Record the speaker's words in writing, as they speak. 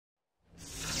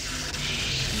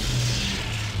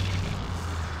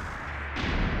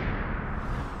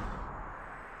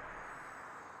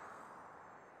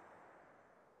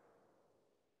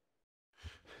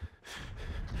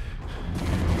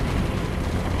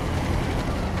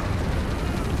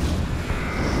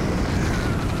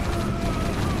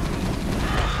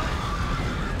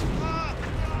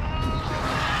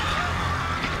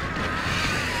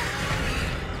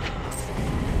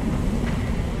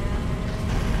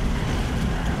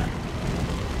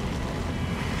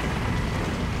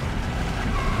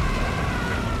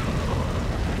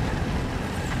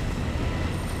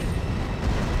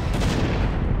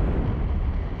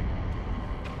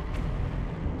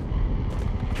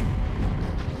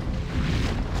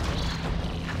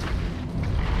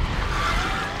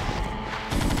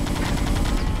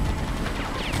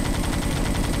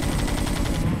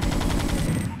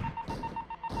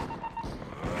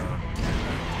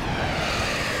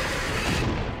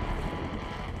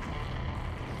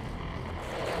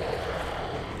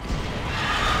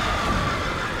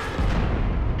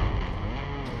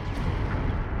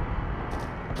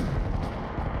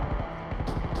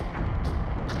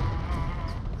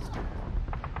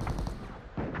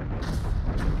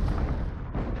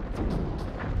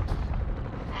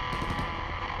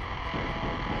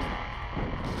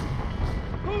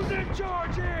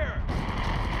charge here!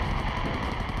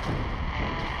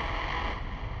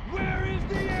 Where is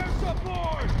the air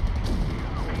support?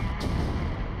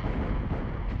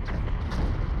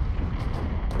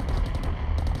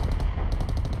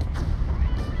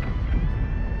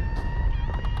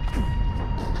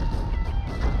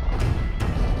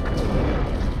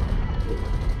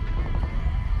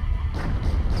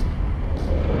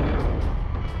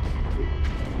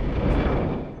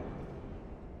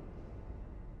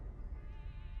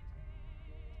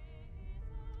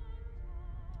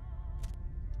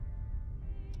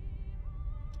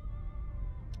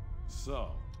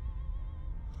 So,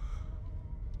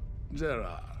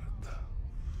 Gerard,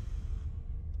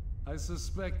 I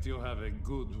suspect you have a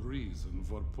good reason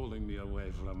for pulling me away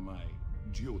from my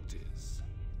duties.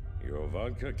 Your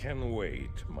vodka can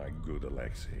wait, my good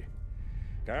Alexei.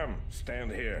 Come,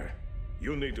 stand here.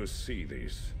 You need to see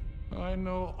this. I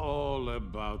know all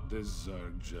about the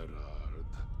Zerg, Gerard.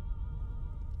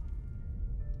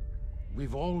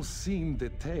 We've all seen the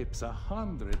tapes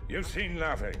 100. You've seen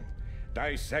nothing.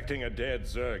 Dissecting a dead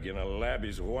Zerg in a lab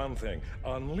is one thing.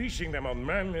 Unleashing them on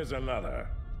men is another.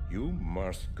 You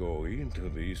must go into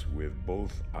this with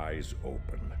both eyes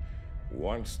open.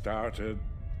 Once started,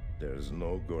 there's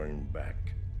no going back.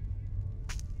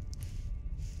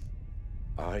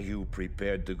 Are you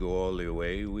prepared to go all the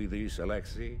way with this,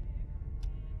 Alexei?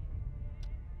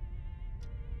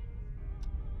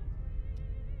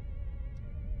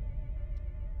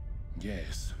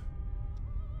 Yes.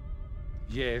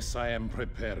 Yes, I am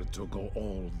prepared to go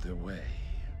all the way,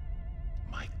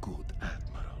 my good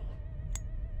Admiral.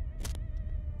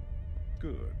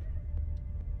 Good.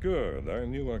 Good. I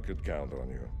knew I could count on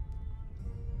you.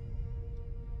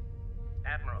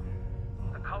 Admiral,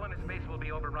 the colonist base will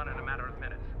be overrun in a matter of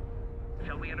minutes.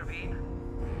 Shall we intervene?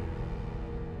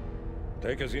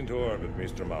 Take us into orbit,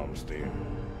 Mr. Malmsteen.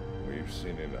 We've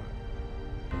seen enough.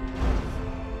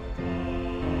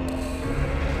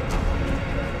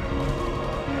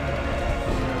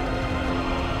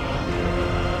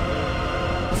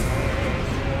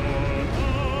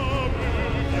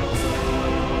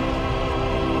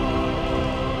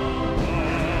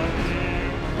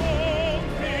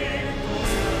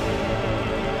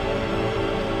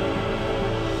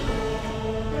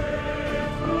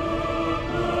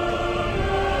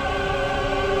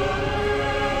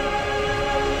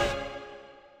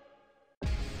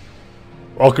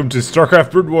 Welcome to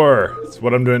Starcraft Brood War. That's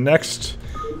what I'm doing next.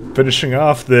 Finishing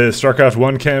off the Starcraft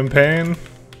 1 campaign.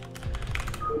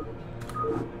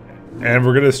 And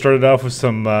we're going to start it off with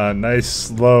some nice,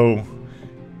 slow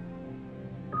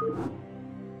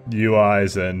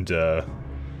UIs and a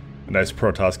nice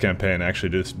Protoss campaign,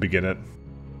 actually, to begin it.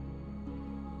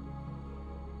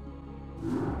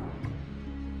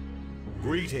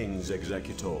 Greetings,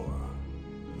 Executor.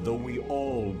 Though we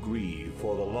all grieve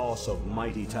for the loss of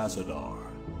mighty Tassadar,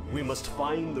 we must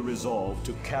find the resolve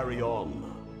to carry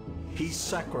on. He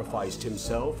sacrificed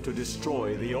himself to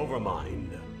destroy the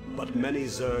Overmind, but many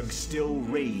Zerg still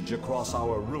rage across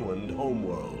our ruined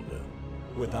homeworld.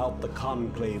 Without the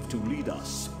Conclave to lead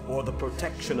us, or the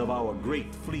protection of our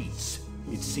great fleets,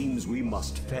 it seems we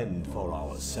must fend for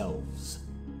ourselves.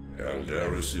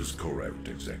 Aldaris is correct,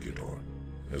 Executor.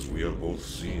 As we have both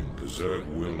seen, the Zerg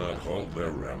will not halt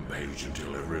their rampage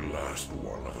until every last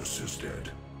one of us is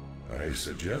dead. I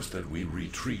suggest that we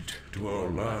retreat to our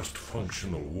last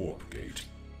functional warp gate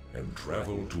and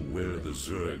travel to where the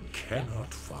Zerg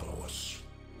cannot follow us.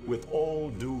 With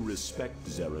all due respect,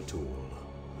 Zeratul,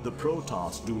 the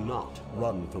Protoss do not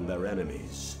run from their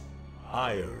enemies.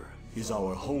 Ire is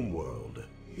our homeworld.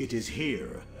 It is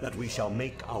here that we shall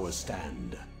make our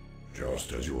stand.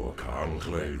 Just as your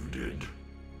Conclave did.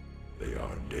 They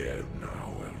are dead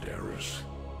now, Aldaris.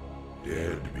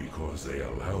 Dead because they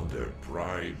allowed their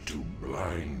pride to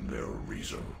blind their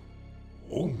reason.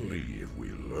 Only if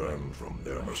we learn from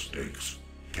their mistakes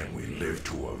can we live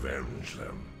to avenge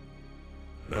them.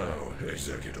 Now,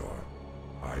 Executor,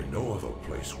 I know of a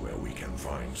place where we can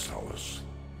find solace.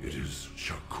 It is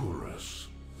Shakuras,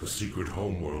 the secret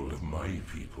homeworld of my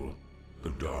people, the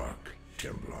Dark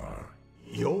Templar.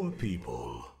 Your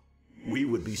people? We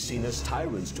would be seen as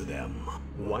tyrants to them.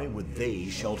 Why would they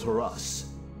shelter us?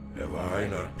 Have I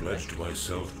not pledged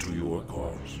myself to your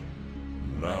cause?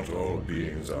 Not all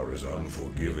beings are as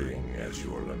unforgiving as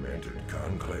your lamented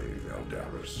Conclave,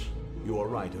 Aldaris. You are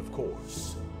right, of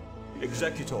course.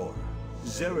 Executor,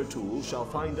 Zeratul shall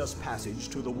find us passage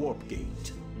to the Warp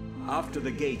Gate. After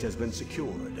the gate has been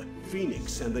secured,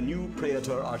 Phoenix and the new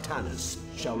Praetor Artanis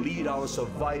shall lead our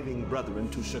surviving brethren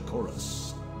to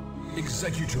Shakuras.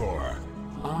 Executor,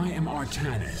 I am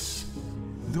Artanis.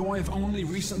 Though I have only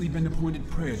recently been appointed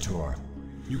Praetor,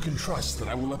 you can trust that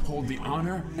I will uphold the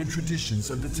honor and traditions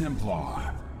of the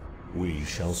Templar. We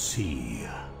shall see.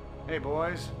 Hey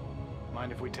boys,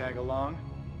 mind if we tag along?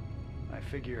 I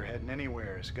figure heading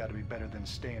anywhere has got to be better than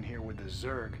staying here with the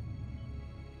Zerg.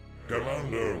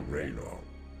 Commander Reno,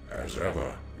 as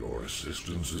ever, your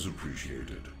assistance is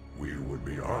appreciated. We would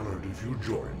be honored if you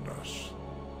joined us.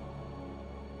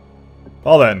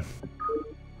 Well then.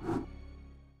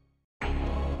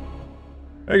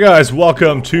 Hey guys,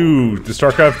 welcome to the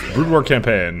Starcraft Brood War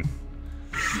campaign.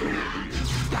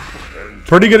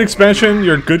 Pretty good expansion.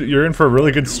 You're in for a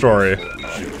really good story. We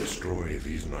should destroy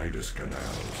these Nidus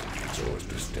canals so as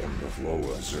to stem the flow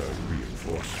of Zerg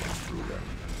reinforcements through them.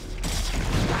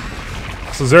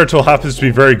 So Zeratul happens to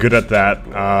be very good at that,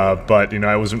 but you know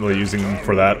I wasn't really using him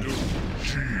for that.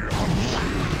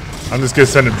 I'm just gonna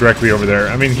send him directly over there.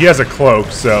 I mean, he has a cloak,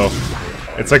 so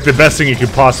it's like the best thing you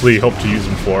could possibly hope to use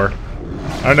him for.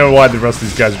 I don't know why the rest of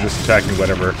these guys are just attacking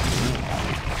whatever.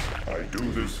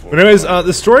 But anyways,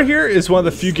 the story here is one of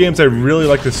the few games I really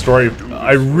like the story.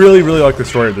 I really like the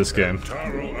story of this game.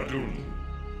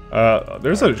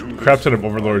 There's a crap ton of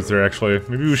overlords there, actually.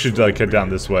 Maybe we should like head down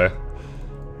this way.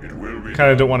 Kind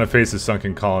of don't want to face a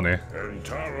sunken colony.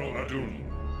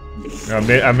 I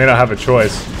may not have a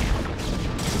choice.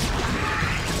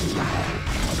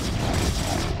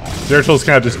 Zeratul's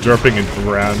kind of just derping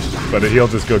around, but he'll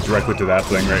just go directly to that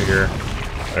thing right here.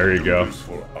 There you go.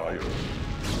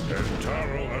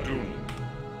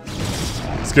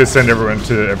 It's gonna send everyone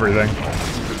to everything.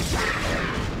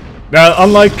 Now,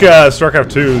 unlike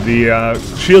Starcraft 2, the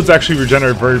shields actually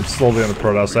regenerate very slowly on the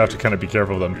Protoss, so I have to kind of be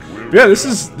careful of them. But yeah,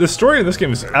 the story in this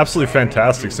game is absolutely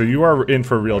fantastic, so you are in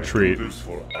for a real treat. There's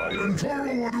no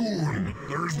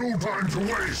time to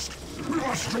waste. We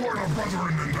must join our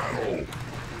brethren in battle.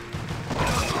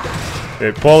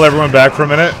 Okay, pull everyone back for a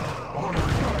minute.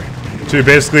 To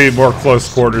basically more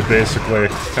close quarters, basically.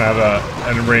 Kind of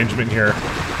an arrangement here.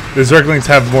 The Zerglings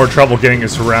have more trouble getting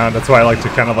us around, that's why I like to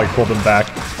kind of like pull them back.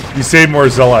 You save more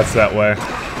Zealots that way.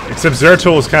 Except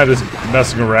Zeratul is kind of just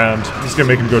messing around. I'm just gonna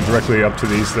make him go directly up to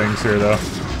these things here, though.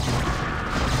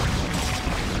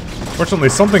 Fortunately,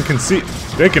 something can see.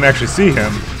 They can actually see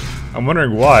him. I'm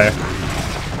wondering why.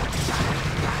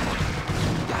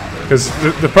 Because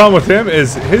the problem with him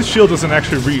is his shield doesn't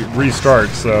actually restart,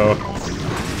 so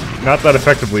not that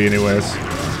effectively, anyways.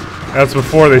 That's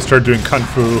before they start doing kung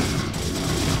fu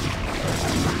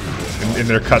in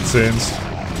their cutscenes.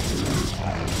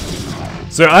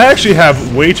 So I actually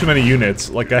have way too many units.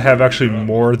 Like I have actually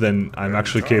more than I'm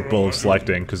actually capable of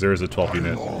selecting, because there is a 12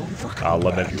 unit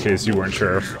limit in case you weren't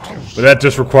sure. But that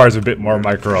just requires a bit more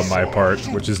micro on my part,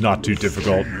 which is not too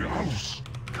difficult.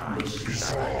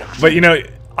 But you know,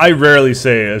 I rarely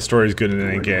say a story is good in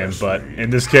any game, but in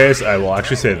this case, I will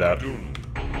actually say that.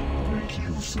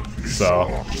 So,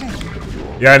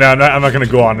 yeah, no, I'm not going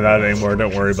to go on to that anymore.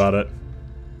 Don't worry about it.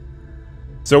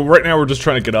 So right now we're just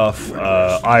trying to get off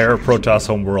Ire, Protoss,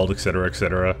 Homeworld, etc.,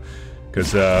 etc.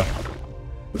 Because the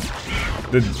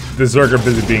Zerg are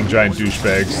busy being giant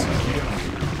douchebags.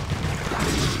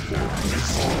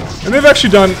 And they've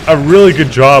actually done a really good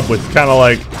job with kind of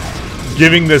like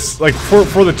giving this, like, for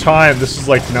the time, this is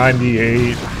like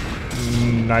 98,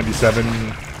 97.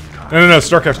 No,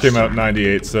 Starcraft came out in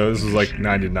 98, so this is like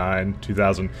 99,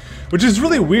 2000. Which is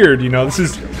really weird, you know, this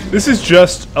is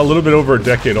just a little bit over a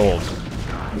decade old.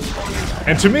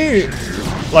 And to me,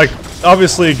 like,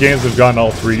 obviously games have gone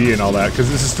all 3D and all that, because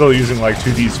this is still using like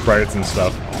 2D sprites and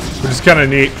stuff. Which is kind of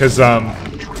neat, because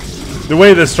the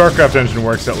way the Starcraft engine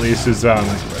works, at least, is,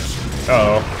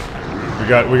 uh-oh. We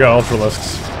got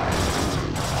Ultralisks.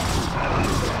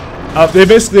 They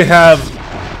basically have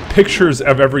pictures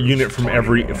of every unit from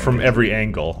every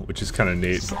angle, which is kind of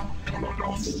neat.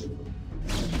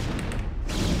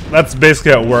 That's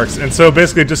basically how it works, and so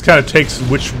basically it just kind of takes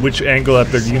which angle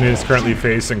that the unit is currently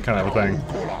facing, kind of a thing.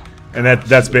 And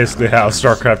that's basically how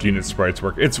StarCraft unit sprites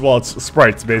work. It's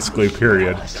sprites basically,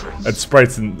 period. And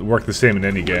sprites work the same in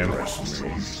any game. Let's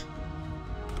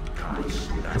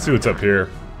see what's up here.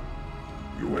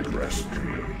 You address me.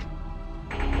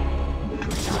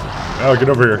 Oh, get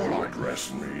over here.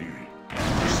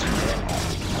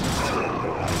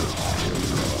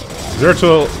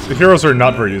 Zeratul, the heroes are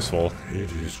not very useful.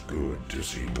 It is good to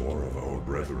see more of our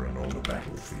brethren on the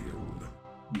battlefield.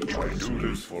 I do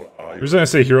this for The reason I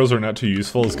say heroes are not too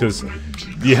useful is because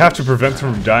you have to prevent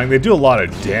them from dying. They do a lot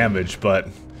of damage, but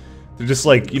they're just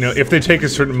like, you know, if they take a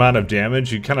certain amount of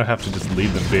damage, you kind of have to just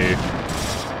leave them be.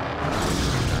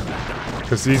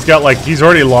 Because he's got like, he's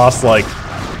already lost like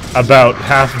about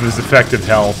half of his effective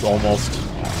health, almost.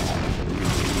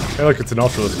 Hey look, it's an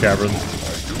Ultralisk Cavern.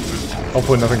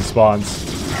 Hopefully nothing spawns.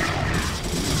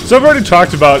 So I've already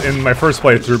talked about in my first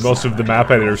playthrough most of the map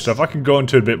editor stuff. I can go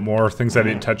into a bit more, things I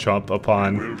didn't touch up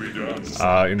upon,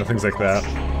 you know, things like that.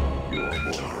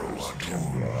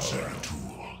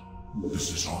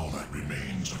 This is all that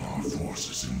remains of our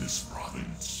forces in this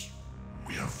province.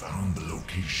 We have found the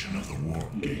location of the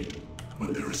warp gate,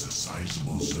 but there is a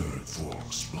sizable Zerg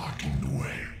force blocking the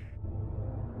way.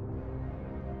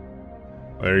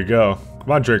 There you go.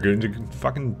 Come on, Dragoons, you can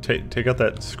fucking take out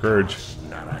that Scourge.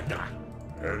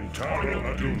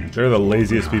 They're the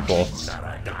laziest people.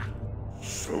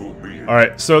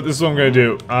 Alright, so this is what I'm gonna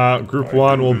do. Group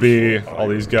 1 will be all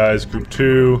these guys. Group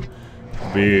 2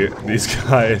 will be these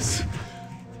guys.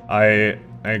 I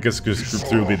guess just Group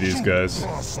 3 will be these guys.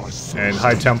 And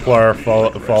High Templar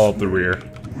follow up the rear.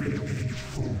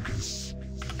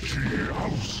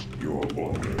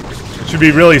 It should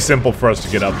be really simple for us to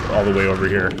get up all the way over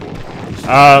here.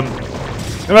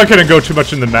 I'm not gonna go too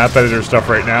much in the map editor stuff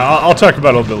right now. I'll talk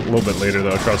about it a little bit later,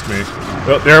 though. Trust me.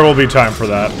 There will be time for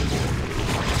that,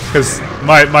 because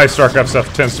my Starcraft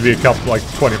stuff tends to be a couple, like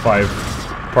 25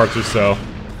 parts or so.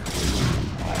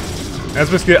 That's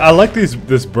basically. I like this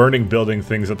burning building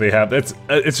things that they have. It's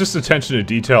just attention to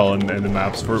detail in the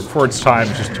maps for its time.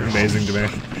 It's just amazing to me.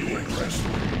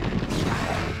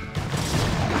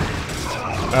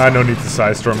 No need to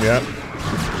side storm yet.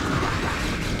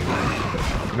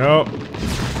 No.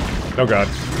 Oh god.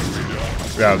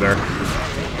 Get out of there.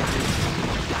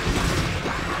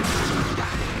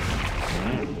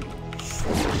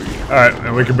 Alright,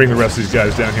 and we can bring the rest of these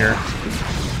guys down here.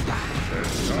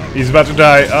 He's about to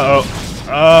die.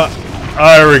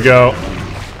 There we go.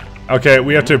 Okay,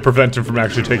 we have to prevent him from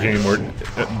actually taking any more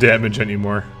damage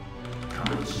anymore.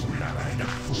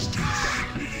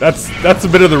 That's a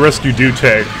bit of the risk you do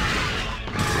take.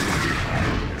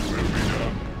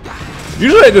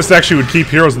 Usually I just actually would keep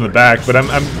heroes in the back, but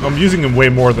I'm using them way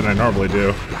more than I normally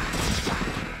do.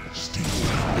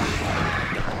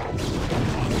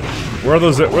 Where are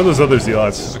those other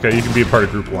zealots? Okay, you can be a part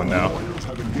of Group 1 now.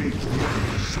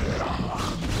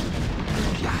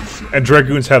 And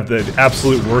Dragoons have the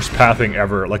absolute worst pathing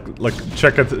ever. Like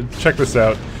check this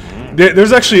out.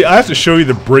 There's actually, I have to show you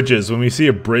the bridges when we see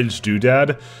a bridge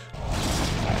doodad.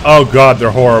 Oh god, they're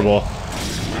horrible.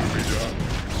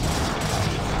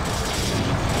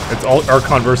 It's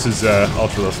Archon versus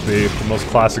Ultralisk, the most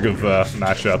classic of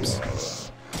matchups.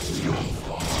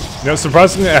 You know,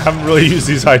 surprisingly, I haven't really used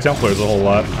these High Templars a whole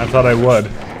lot. I thought I would.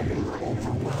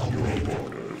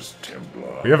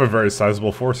 We have a very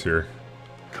sizable force here.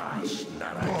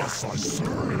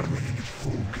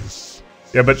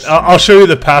 Yeah, but I'll show you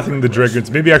the pathing of the Dragoons.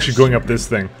 Maybe actually going up this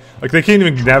thing. Like, they can't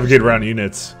even navigate around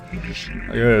units. Look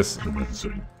at this.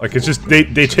 Like, it's just, they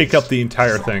take up the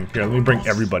entire thing. Here, let me bring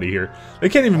everybody here. They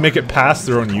can't even make it past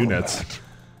their own units.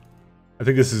 I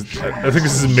think this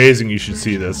is amazing. You should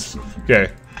see this.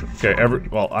 Okay.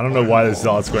 Well, I don't know why this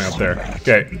zealot's going up there.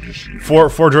 Okay.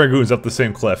 Four Dragoons up the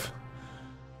same cliff.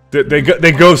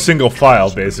 They go single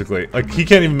file, basically. Like, he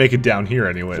can't even make it down here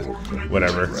anyways.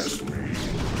 Whatever.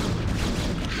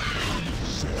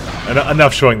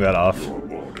 Enough showing that off.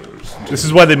 This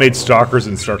is why they made Stalkers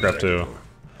in Starcraft 2.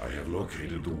 I have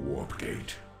located the warp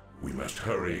gate. We must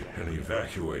hurry and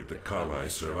evacuate the Kalai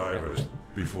survivors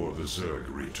before the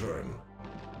Zerg return.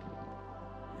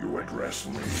 You address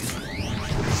me.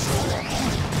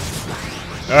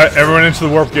 Alright, everyone into the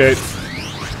warp gate.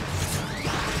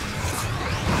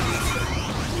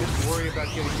 Just worry about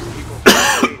getting your people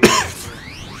from the gate.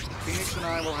 Phoenix and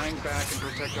I will hang back and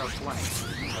protect our flank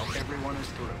until everyone is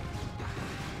through.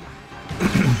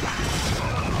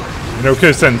 You know,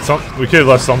 we could have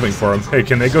left something for them. Hey,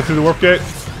 can they go through the warp gate?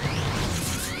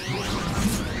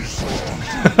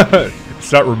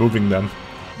 Start removing them.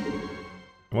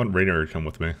 I want Rainer to come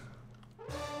with me.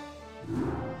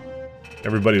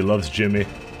 Everybody loves Jimmy.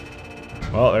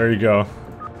 Well, there you go.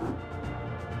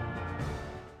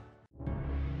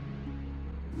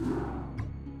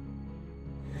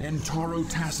 Entaro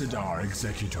Tassadar,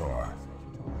 Executor.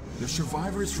 The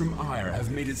survivors from Ire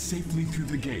have made it safely through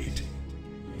the gate.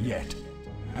 Yet,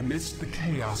 amidst the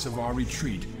chaos of our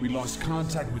retreat, we lost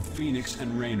contact with Phoenix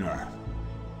and Raynor.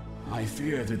 I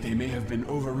fear that they may have been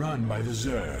overrun by the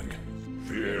Zerg.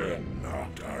 Fear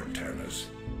not, Artanis.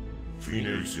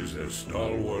 Phoenix is as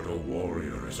stalwart a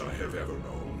warrior as I have ever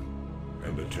known,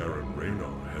 and the Terran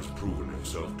Raynor has proven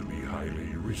himself to be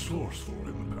highly resourceful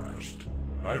in the past.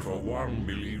 I for one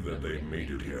believe that they made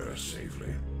it here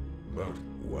safely. But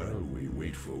while we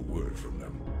wait for word from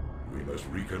them, we must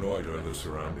reconnoiter the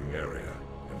surrounding area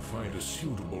and find a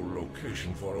suitable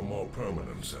location for a more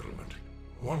permanent settlement.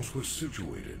 Once we're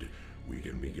situated, we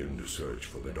can begin to search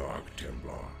for the Dark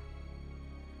Templar.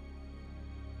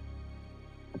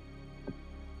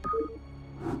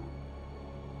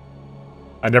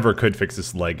 I never could fix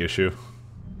this leg issue.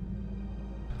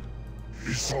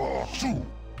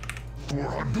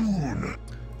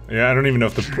 Yeah, I don't even know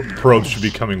if the probes should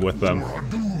be coming with them.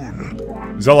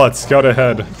 Zealot, scout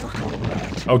ahead.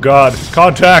 Oh god,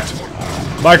 contact!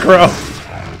 Micro!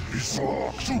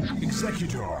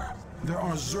 Executor, there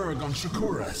are Zerg on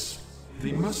Shakuras.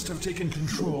 They must have taken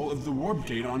control of the warp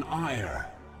gate on Ire.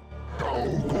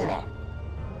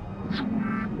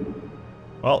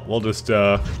 Well, we'll just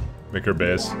make our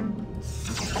base.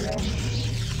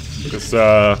 Just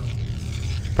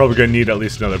probably gonna need at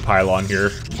least another pylon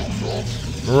here.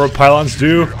 Remember what pylons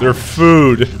do? They're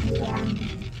food.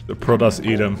 The Protoss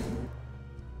eat them.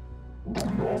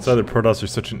 That's why the Protoss are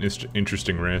such an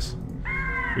interesting race.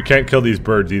 We can't kill these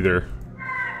birds either.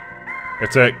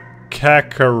 It's a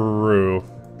Kakaroo.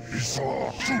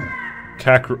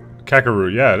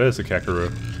 Kakaroo, yeah, it is a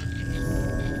Kakaroo.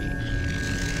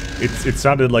 It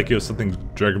sounded like it was something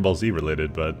Dragon Ball Z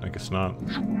related, but I guess not.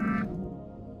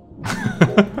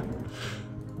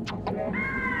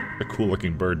 A cool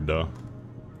looking bird though.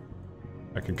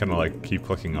 I can kind of like keep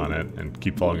clicking on it and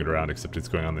keep following it around, except it's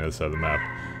going on the other side of the map.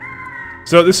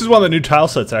 So this is one of the new tile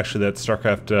sets actually that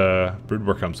Starcraft Brood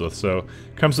War comes with. So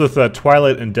it comes with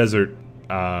Twilight and Desert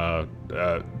tile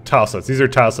sets. These are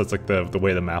tile sets like the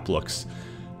way the map looks.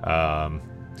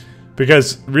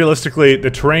 Because realistically,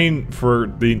 the terrain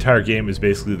for the entire game is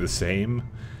basically the same.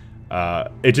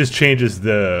 It just changes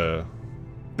the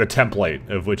template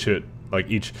of which it like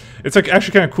each. It's like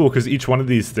actually kind of cool because each one of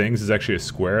these things is actually a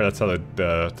square. That's how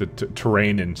the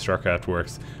terrain in StarCraft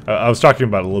works. I was talking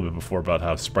about it a little bit before about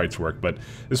how sprites work, but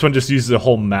this one just uses a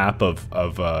whole map of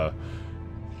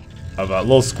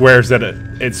little squares that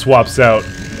it swaps out.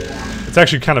 It's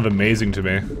actually kind of amazing to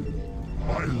me.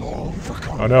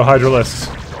 Oh no, Hydralisks.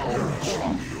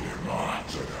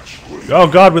 Oh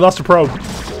god, we lost a probe.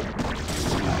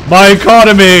 My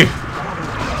economy!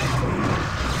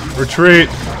 Retreat.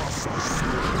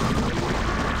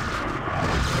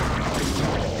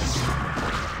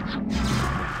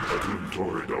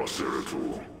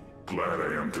 Glad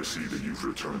I am to see that you've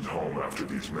returned home after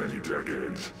these many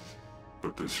decades.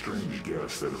 But the strange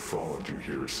guests that have followed you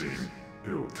here seem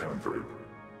ill-tempered.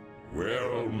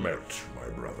 Well met, my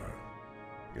brother.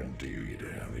 Indeed,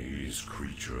 these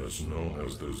creatures known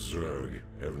as the Zerg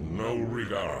have no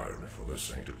regard for the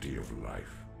sanctity of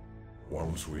life.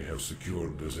 Once we have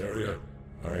secured this area,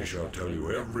 I shall tell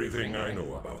you everything I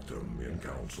know about them in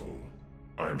council.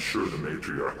 I'm sure the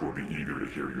Matriarch will be eager to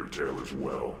hear your tale as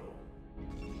well.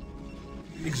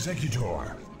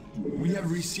 Executor, we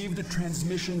have received a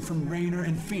transmission from Raynor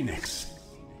and Phoenix.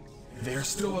 They are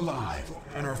still alive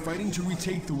and are fighting to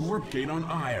retake the warp gate on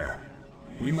Ire.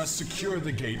 We must secure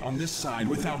the gate on this side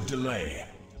without delay.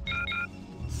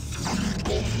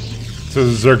 So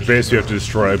the Zerg base we have to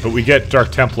destroy, but we get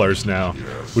Dark Templars now,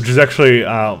 which is actually,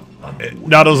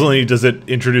 not only does it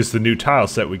introduce the new tile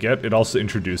set we get, it also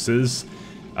introduces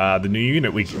the new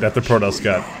unit that the Protoss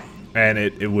got, and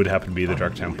it would happen to be the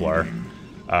Dark Templar,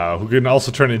 who can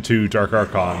also turn into Dark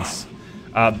Archons.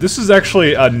 This is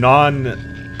actually a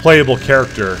non-playable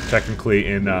character, technically,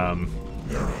 in,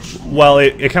 well,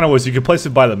 it kind of was. You could place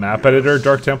it by the map editor,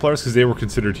 Dark Templars, because they were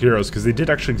considered heroes, because they did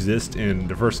actually exist in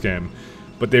the first game,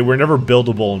 but they were never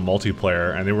buildable in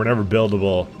multiplayer, and they were never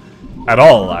buildable at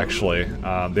all, actually.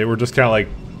 They were just kind of like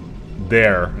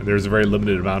there. There's a very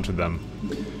limited amount of them.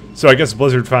 So I guess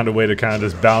Blizzard found a way to kind of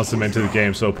just balance them into the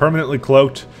game. So permanently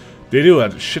cloaked, they do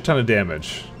a shit ton of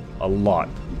damage. A lot.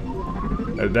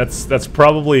 That's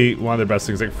probably one of their best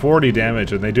things. Like 40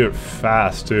 damage, and they do it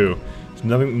fast, too.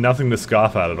 Nothing to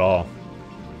scoff at all.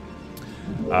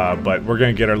 But we're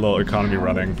going to get our little economy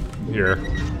running here.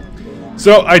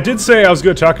 So I did say I was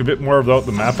going to talk a bit more about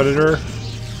the map editor.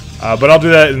 But I'll do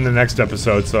that in the next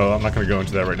episode, so I'm not going to go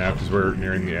into that right now because we're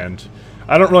nearing the end.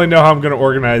 I don't really know how I'm going to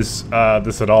organize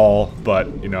this at all,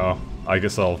 but, you know, I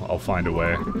guess I'll find a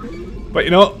way. But,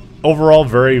 you know, overall,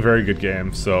 very, very good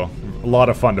game, so a lot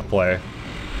of fun to play.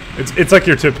 It's like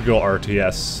your typical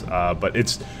RTS, but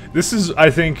this is, I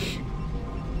think,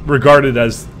 regarded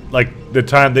as like the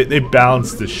time they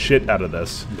balanced the shit out of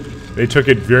this. They took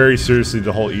it very seriously,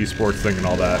 the whole esports thing and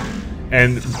all that.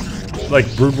 And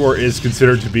like Brood War is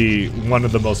considered to be one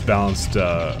of the most balanced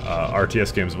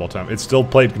RTS games of all time. It's still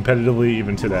played competitively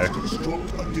even today.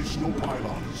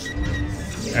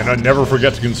 And I never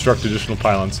forget to construct additional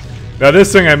pylons. Now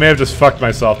this thing I may have just fucked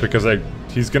myself because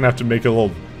he's gonna have to make a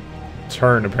little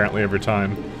turn apparently every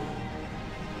time.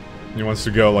 He wants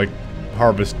to go like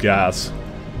harvest gas.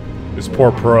 This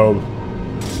poor probe.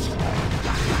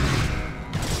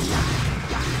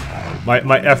 My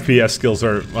FPS skills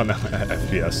are... Well, no,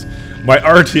 FPS. My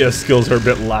RTS skills are a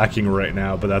bit lacking right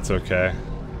now, but that's okay.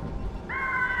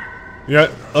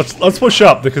 Yeah, let's push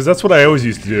up, because that's what I always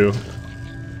used to do.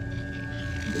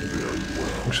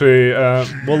 Actually,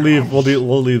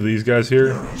 we'll leave these guys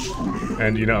here.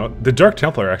 And, you know, the Dark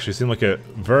Templar actually seemed like a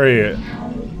very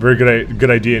good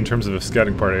idea in terms of a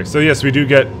scouting party. So yes, we do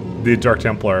get the Dark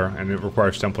Templar, and it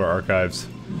requires Templar archives.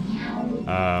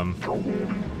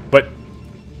 But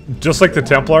just like the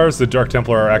Templars, the Dark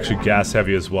Templar are actually gas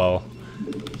heavy as well.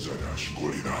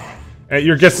 And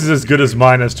your guess is as good as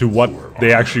mine as to why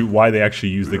they actually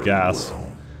use the gas.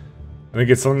 I think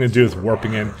it's something to do with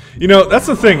warping in. You know, that's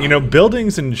the thing, you know,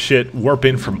 buildings and shit warp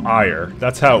in from ire.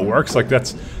 That's how it works. Like,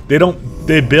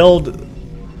 they build,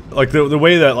 like, the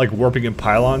way that, like, warping in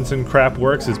pylons and crap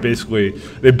works is basically,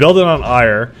 they build it on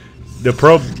ire, the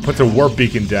probe puts a warp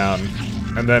beacon down,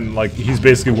 and then, like, he's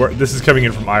basically, this is coming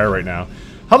in from ire right now.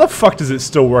 How the fuck does it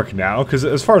still work now? Because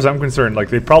as far as I'm concerned, like,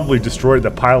 they probably destroyed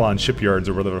the pylon shipyards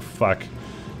or whatever the fuck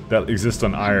that exist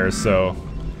on ire, so...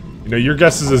 You know, your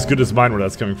guess is as good as mine where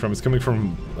that's coming from. It's coming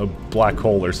from a black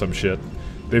hole or some shit.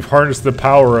 They've harnessed the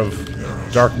power of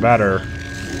dark matter.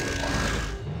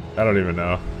 I don't even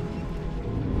know.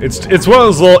 It's one of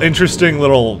those little interesting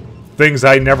little things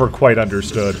I never quite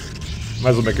understood.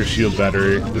 Might as well make a shield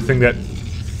battery. The thing that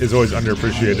is always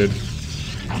underappreciated.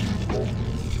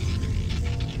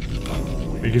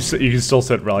 You can still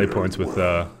set rally points with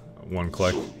one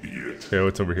click. Okay,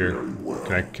 what's over here?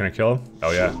 Can I kill him? Oh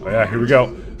yeah, here we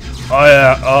go. Oh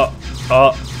yeah,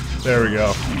 there we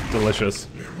go. Delicious.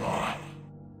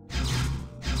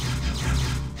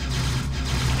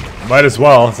 Might as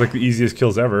well, it's like the easiest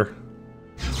kills ever.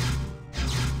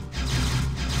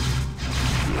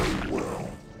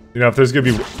 You know, if there's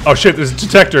gonna be... Oh shit, there's a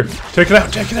detector! Take it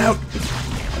out, take it out!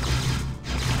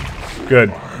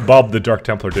 Good. Bob the Dark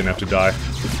Templar didn't have to die.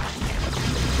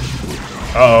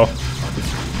 Uh-oh.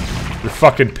 You're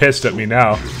fucking pissed at me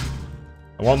now.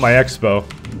 I want my expo.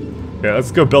 Yeah,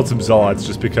 let's go build some zealots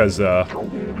just because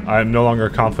I'm no longer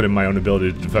confident in my own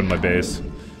ability to defend my base.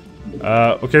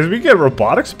 Okay, so we get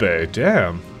robotics bay.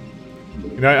 Damn.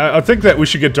 You know, I think that we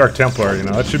should get Dark Templar. You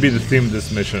know, that should be the theme of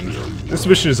this mission. This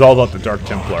mission is all about the Dark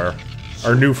Templar,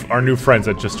 our new friends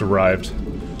that just arrived.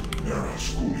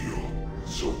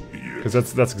 Because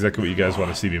that's exactly what you guys want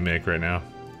to see me make right now.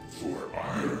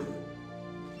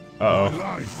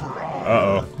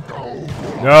 Uh-oh.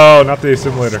 No, not the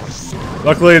assimilator.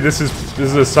 Luckily, this is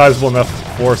a sizable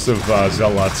enough force of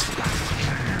zealots.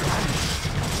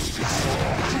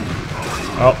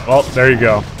 Oh, there you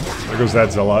go. There goes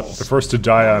that zealot. The first to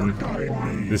die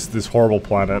on this horrible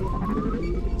planet.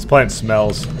 This planet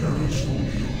smells.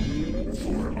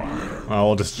 Oh,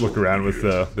 we'll just look around with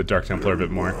the Dark Templar a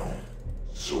bit more.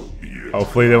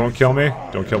 Hopefully they won't kill me.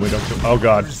 Don't kill me, don't kill me. Oh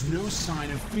god. There's no sign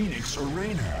of Phoenix or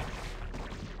Raynor.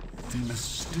 They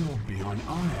must still be on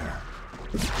ire.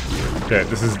 Okay,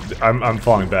 I'm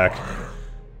falling back.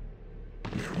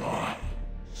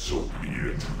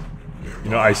 You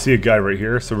know, I see a guy right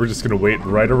here, so we're just gonna wait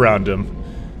right around him.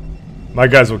 My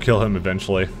guys will kill him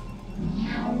eventually.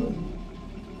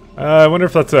 I wonder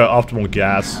if that's optimal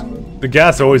gas. The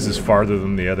gas always is farther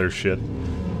than the other shit.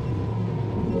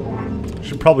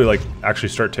 Should probably, like, actually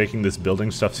start taking this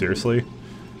building stuff seriously.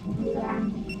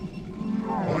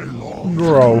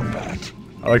 Bro.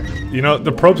 Like, you know,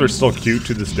 the probes are still cute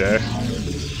to this day.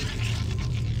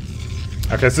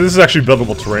 Okay, so this is actually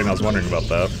buildable terrain. I was wondering about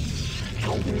that.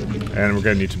 And we're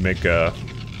gonna need to make a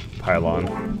pylon.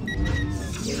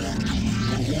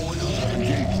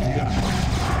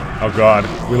 Oh god,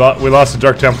 we lost the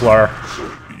Dark Templar.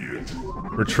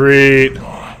 Retreat.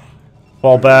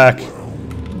 Fall back.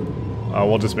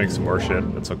 We'll just make some more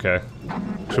shit. That's okay.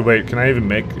 So wait, can I even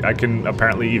make... I can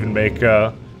apparently even make,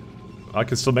 I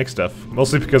can still make stuff.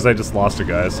 Mostly because I just lost a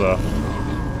guy, so...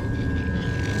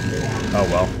 Oh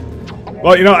well.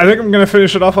 Well, you know, I think I'm gonna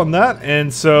finish it off on that,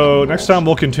 and so next time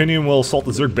we'll continue and we'll assault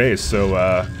the Zerg base, so,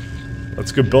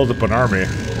 let's go build up an army.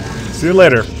 See you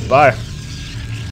later. Bye.